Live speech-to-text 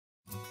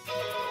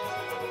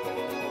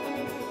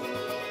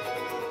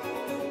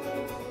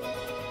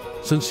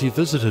Since he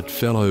visited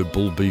fellow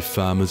bull beef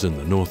farmers in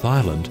the North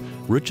Island,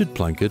 Richard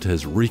Plunket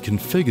has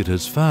reconfigured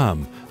his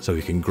farm so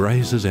he can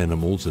graze his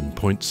animals in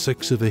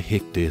 0.6 of a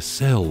hectare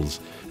cells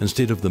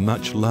instead of the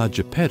much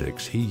larger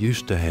paddocks he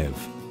used to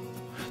have.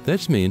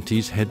 That's meant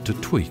he's had to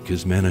tweak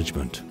his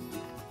management.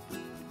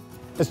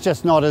 It's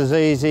just not as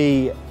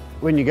easy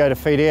when you go to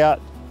feed out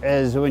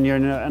as when you're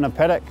in a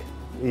paddock.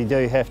 You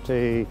do have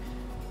to,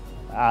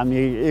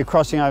 you're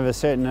crossing over a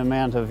certain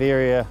amount of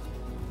area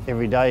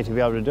every day to be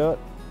able to do it.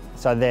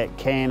 So that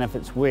can, if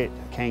it's wet,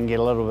 can get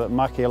a little bit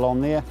mucky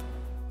along there.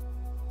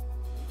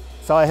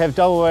 So I have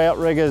double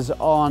outriggers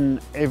on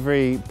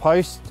every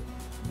post.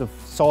 The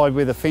side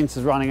where the fence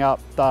is running up,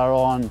 they're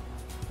on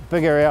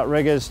bigger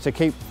outriggers to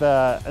keep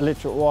the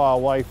electric wire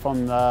away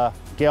from the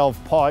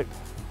galv pipe.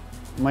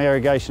 My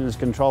irrigation is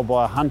controlled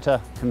by a Hunter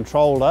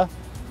controller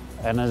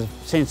and is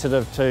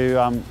sensitive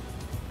to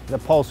the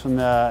pulse from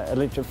the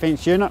electric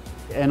fence unit.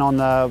 And on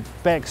the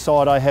back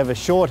side I have a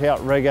short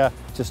outrigger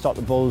to stop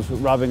the bulls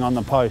rubbing on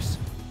the posts.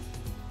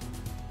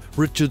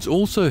 Richard's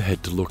also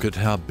had to look at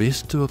how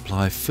best to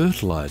apply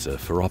fertiliser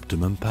for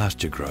optimum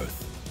pasture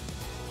growth.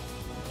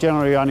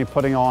 Generally only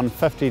putting on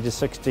 50 to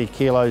 60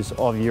 kilos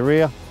of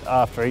urea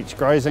after each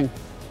grazing.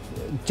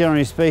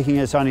 Generally speaking,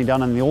 it's only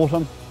done in the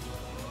autumn,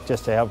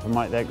 just to help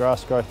promote that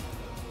grass growth.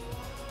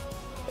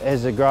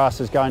 As the grass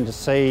is going to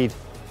seed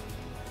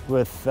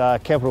with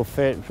capital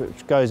fert,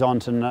 which goes on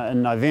to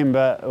in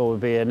November, it will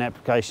be an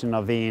application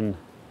of N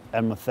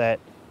in with that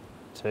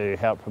to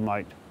help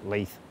promote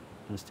leaf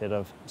instead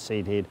of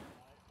seed head.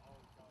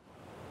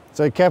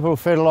 So capital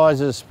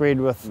fertiliser is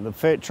spread with the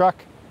fert truck.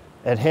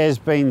 It has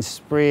been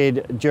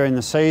spread during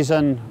the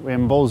season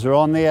when bulls are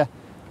on there.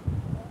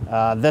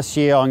 This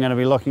year I'm going to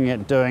be looking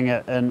at doing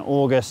it in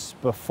August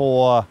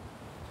before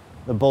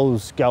the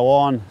bulls go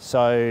on,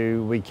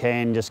 so we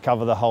can just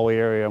cover the whole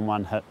area in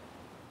one hit.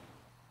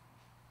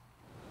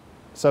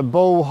 So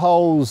bull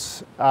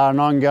holes are an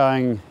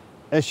ongoing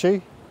issue.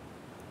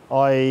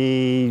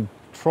 I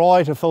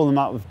try to fill them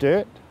up with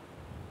dirt,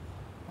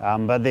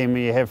 but then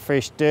when you have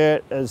fresh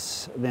dirt,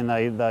 then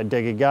they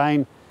dig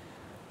again.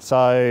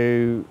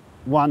 So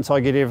once I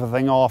get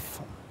everything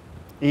off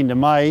end of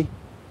May,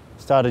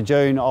 start of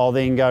June, I'll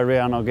then go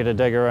around, I'll get a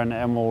digger in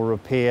and we'll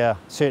repair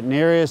certain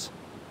areas.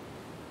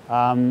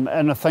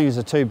 And if things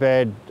are too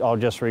bad, I'll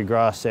just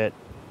regrass that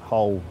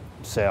whole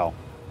cell.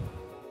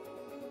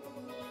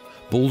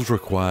 Bulls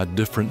require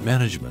different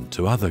management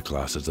to other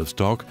classes of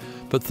stock,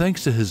 but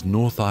thanks to his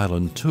North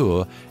Island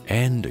tour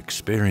and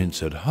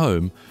experience at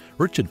home,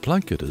 Richard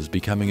Plunket is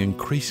becoming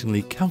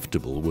increasingly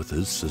comfortable with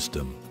his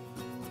system.